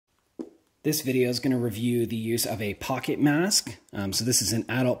This video is going to review the use of a pocket mask. So this is an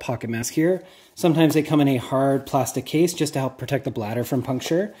adult pocket mask here. Sometimes they come in a hard plastic case just to help protect the bladder from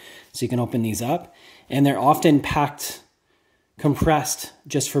puncture. So you can open these up. And they're often packed, compressed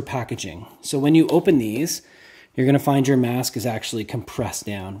just for packaging. So when you open these, you're going to find your mask is actually compressed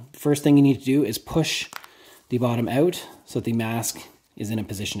down. First thing you need to do is push the bottom out so that the mask is in a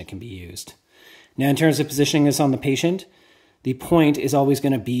position it can be used. Now in terms of positioning this on the patient, the point is always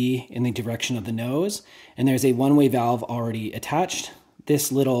going to be in the direction of the nose, and there's a one-way valve already attached.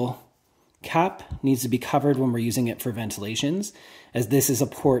 This little cap needs to be covered when we're using it for ventilations, as this is a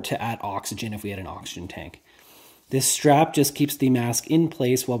port to add oxygen if we had an oxygen tank. This strap just keeps the mask in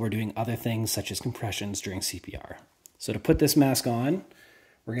place while we're doing other things such as compressions during CPR. So to put this mask on,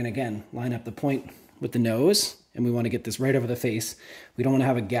 we're going to again line up the point with the nose, and we want to get this right over the face. We don't want to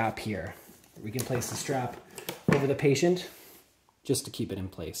have a gap here. We can place the strap over the patient just to keep it in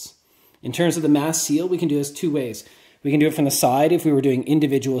place. In terms of the mask seal, we can do this two ways. We can do it from the side if we were doing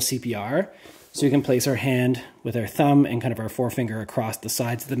individual CPR. So we can place our hand with our thumb and kind of our forefinger across the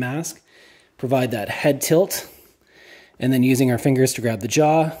sides of the mask, provide that head tilt, and then using our fingers to grab the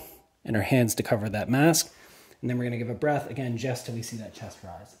jaw and our hands to cover that mask. And then we're going to give a breath again just till we see that chest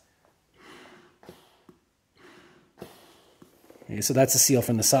rise. Okay, so that's a seal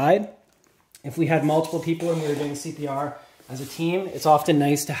from the side. If we had multiple people and we were doing CPR as a team, it's often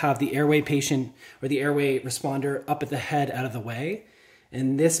nice to have the airway patient or the airway responder up at the head out of the way.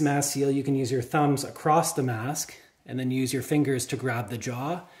 In this mask seal, you can use your thumbs across the mask and then use your fingers to grab the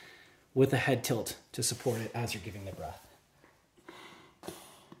jaw with a head tilt to support it as you're giving the breath.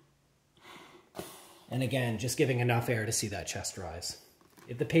 And again, just giving enough air to see that chest rise.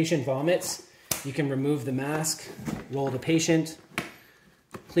 If the patient vomits, you can remove the mask, roll the patient,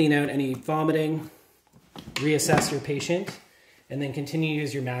 clean out any vomiting, reassess your patient, and then continue to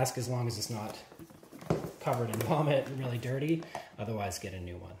use your mask as long as it's not covered in vomit and really dirty. Otherwise, get a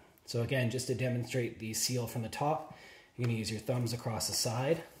new one. So again, just to demonstrate the seal from the top, you're going to use your thumbs across the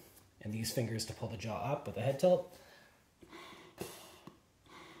side and these fingers to pull the jaw up with a head tilt.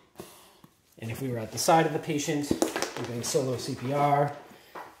 And if we were at the side of the patient, we're doing solo CPR,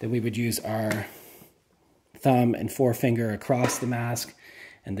 then we would use our thumb and forefinger across the mask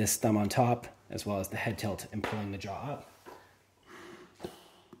and this thumb on top, as well as the head tilt and pulling the jaw up.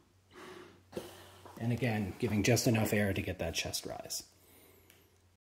 And again, giving just enough air to get that chest rise.